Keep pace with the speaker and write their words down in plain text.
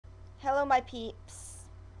Hello, my peeps.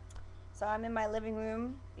 So I'm in my living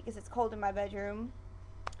room because it's cold in my bedroom.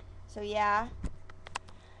 So yeah,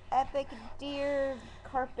 epic deer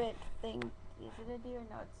carpet thing. Is it a deer?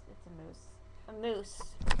 No, it's a moose. A moose.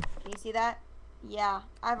 Can you see that? Yeah,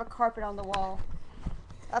 I have a carpet on the wall.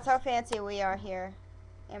 That's how fancy we are here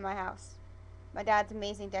in my house. My dad's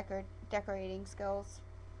amazing decorating skills.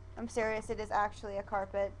 I'm serious. It is actually a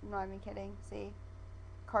carpet. I'm not even kidding. See,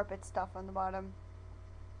 carpet stuff on the bottom.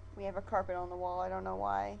 We have a carpet on the wall. I don't know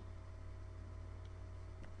why.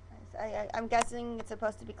 I'm guessing it's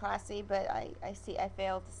supposed to be classy, but I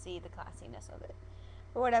fail to see the classiness of it.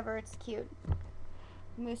 But whatever, it's cute.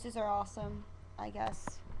 Mooses are awesome, I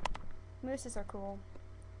guess. Mooses are cool.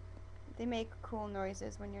 They make cool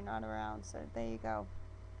noises when you're not around, so there you go.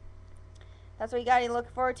 That's what you gotta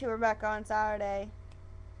look forward to, Rebecca, on Saturday.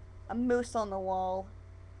 A moose on the wall.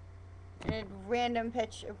 And a random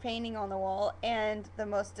painting on the wall, and the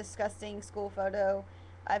most disgusting school photo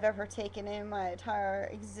I've ever taken in my entire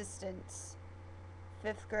existence.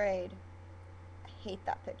 5th grade. I hate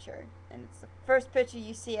that picture. And it's the first picture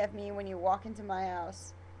you see of me when you walk into my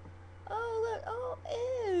house. Oh, look. Oh,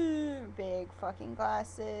 ew. Big fucking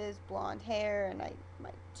glasses, blonde hair, and my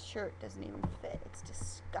shirt doesn't even fit. It's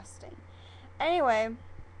disgusting. Anyway,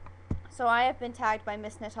 so I have been tagged by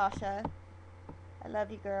Miss Natasha. I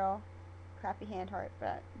love you, girl. Crappy hand heart,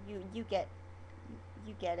 but you get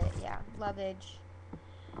it. Yeah, lovage.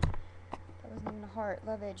 That wasn't even a heart.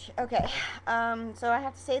 Lovage. Okay. So I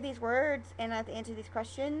have to say these words and I have to answer these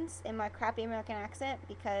questions in my crappy American accent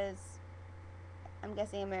because I'm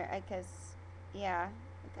guessing because yeah,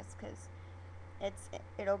 I guess because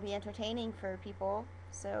it'll be entertaining for people.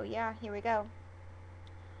 So yeah, here we go.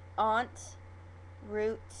 Aunt,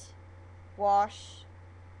 root, wash,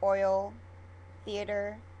 oil,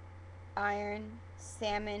 theater, iron,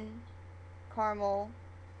 salmon, caramel.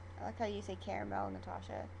 I like how you say caramel,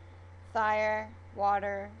 Natasha. Fire,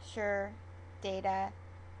 water, sure, data,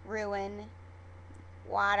 ruin,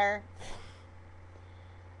 water.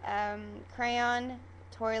 Crayon,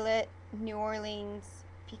 toilet, New Orleans,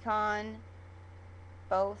 pecan,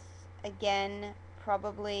 both, again,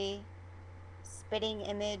 probably, spitting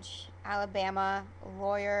image, Alabama,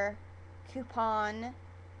 lawyer, coupon,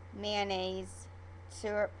 mayonnaise,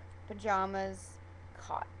 syrup, pajamas,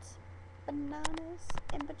 caught. Bananas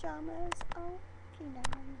and pajamas. Oh, came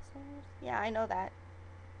downstairs. Yeah, I know that.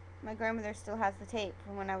 My grandmother still has the tape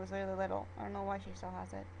from when I was really little. I don't know why she still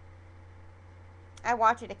has it. I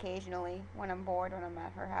watch it occasionally when I'm bored, when I'm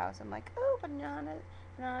at her house. I'm like, oh, bananas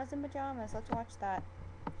and pajamas. Let's watch that.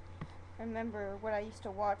 I remember what I used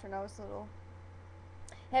to watch when I was little.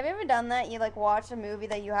 Have you ever done that? You like watch a movie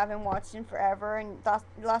that you haven't watched in forever, and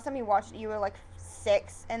last time you watched it, you were like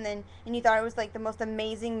 6, and you thought it was like the most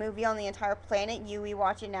amazing movie on the entire planet. You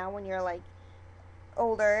rewatch it now when you're like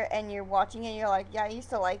older, and you're watching it, and you're like, yeah, I used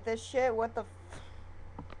to like this shit. What the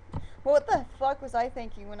fuck was I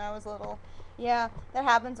thinking when I was little? Yeah, that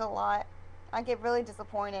happens a lot. I get really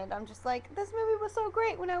disappointed. I'm just like, this movie was so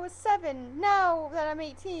great when I was 7. Now that I'm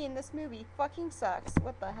 18, this movie fucking sucks.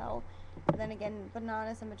 What the hell? But then again,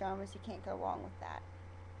 bananas and pajamas, you can't go wrong with that.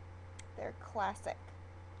 They're classic.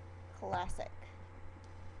 Classic.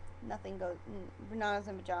 Nothing goes. Bananas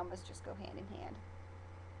and pajamas just go hand in hand.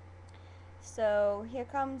 So here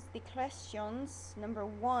comes the questions. Number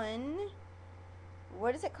 1.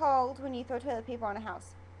 What is it called when you throw toilet paper on a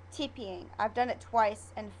house? TPing. I've done it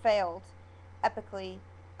twice and failed epically.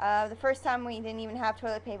 The first time we didn't even have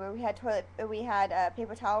toilet paper. We had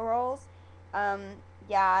paper towel rolls.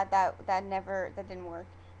 Yeah, that didn't work.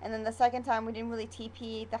 And then the second time we didn't really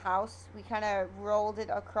TP the house. We kind of rolled it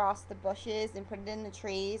across the bushes and put it in the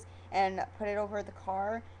trees and put it over the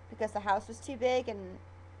car because the house was too big. And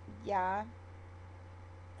yeah,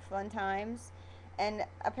 fun times. And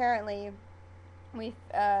apparently my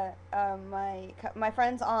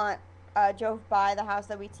friend's aunt drove by the house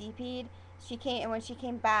that we TP'd. And when she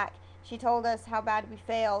came back, she told us how bad we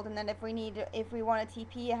failed, and that if we want to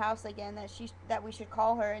TP a house again, that we should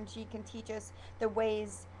call her, and she can teach us the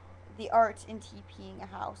art in TPing a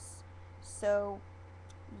house. So,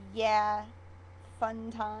 yeah, fun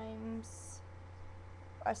times.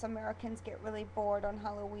 Us Americans get really bored on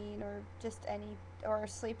Halloween or a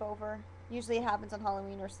sleepover. Usually it happens on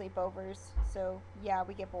Halloween or sleepovers. So, yeah,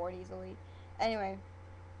 we get bored easily. Anyway,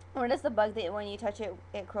 what is the bug that when you touch it,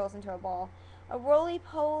 it curls into a ball? A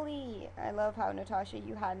roly-poly. I love how, Natasha,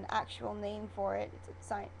 you had an actual name for it.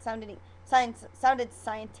 Sounded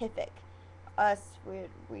scientific. Us,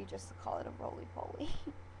 we just call it a roly-poly.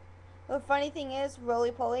 The funny thing is,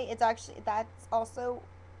 roly-poly, that's also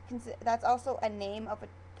a name of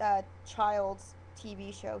a child's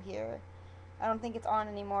TV show here. I don't think it's on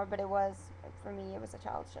anymore, but it was, for me, it was a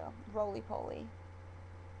child show. Roly Poly.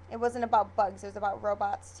 It wasn't about bugs, it was about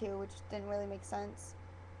robots too, which didn't really make sense.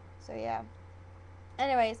 So yeah.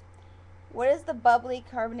 Anyways, what is the bubbly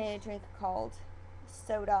carbonated drink called?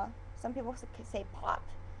 Soda. Some people say pop.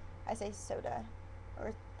 I say soda.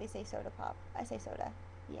 Or they say soda pop. I say soda.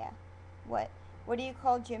 Yeah. What? What do you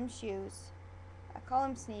call gym shoes? I call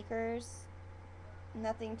them sneakers.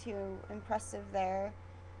 Nothing too impressive there.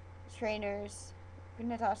 Trainers.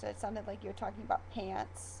 Natasha, it sounded like you were talking about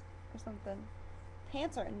pants or something.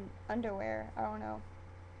 Pants are underwear. I don't know.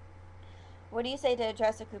 What do you say to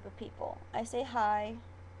address a group of people? I say hi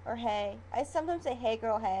or hey. I sometimes say hey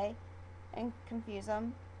girl, hey, and confuse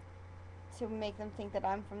them to make them think that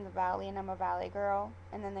I'm from the valley and I'm a valley girl,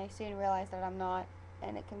 and then they soon realize that I'm not,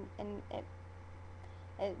 and it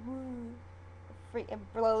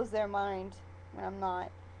blows their mind when I'm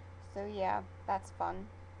not. So yeah, that's fun.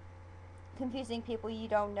 Confusing people you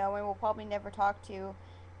don't know and will probably never talk to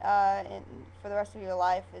for the rest of your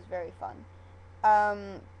life is very fun.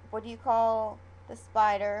 What do you call the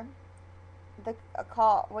spider?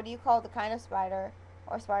 What do you call the kind of spider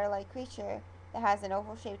or spider-like creature that has an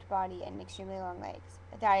oval-shaped body and extremely long legs?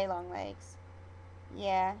 Daddy long legs.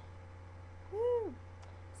 Yeah. Woo.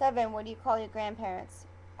 7. What do you call your grandparents?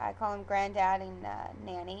 I call them granddad and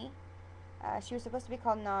nanny. She was supposed to be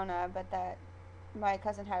called Nana, but that my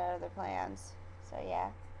cousin had other plans. So yeah.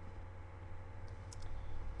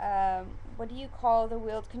 What do you call the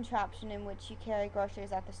wheeled contraption in which you carry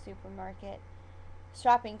groceries at the supermarket?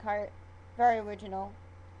 Shopping cart. Very original.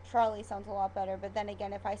 Trolley sounds a lot better, but then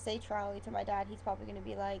again, if I say trolley to my dad, he's probably going to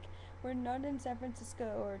be like, we're not in San Francisco,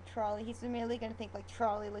 or trolley. He's immediately going to think like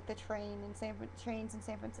trolley, like the trains in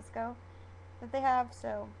San Francisco that they have.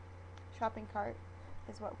 So shopping cart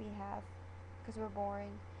is what we have because we're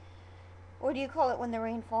boring. What do you call it when the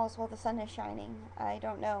rain falls while the sun is shining? I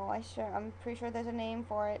don't know. I'm pretty sure there's a name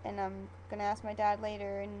for it, and I'm gonna ask my dad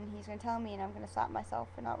later, and he's gonna tell me, and I'm gonna stop myself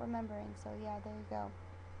for not remembering. So yeah, there you go.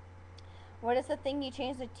 What is the thing you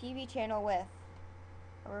change the TV channel with?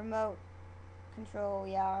 A remote control.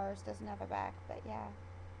 Yeah, ours doesn't have a back, but yeah,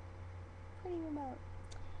 pretty remote.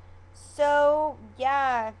 So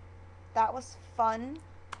yeah, that was fun.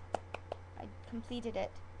 I completed it.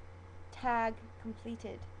 Tag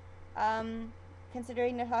completed.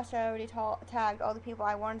 Considering Natasha already tagged all the people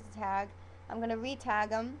I wanted to tag, I'm gonna re-tag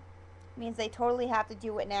them. Means they totally have to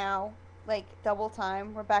do it now, like double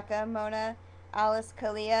time. Rebecca, Mona, Alice,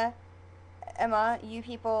 Kalia, Emma, you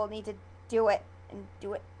people need to do it and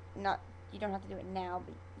do it. Not you don't have to do it now,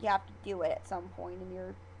 but you have to do it at some point in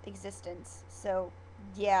your existence. So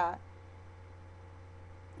yeah,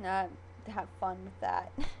 have fun with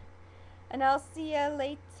that. And I'll see you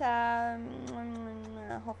later.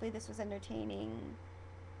 Hopefully this was entertaining.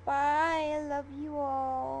 Bye. I love you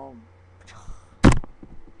all.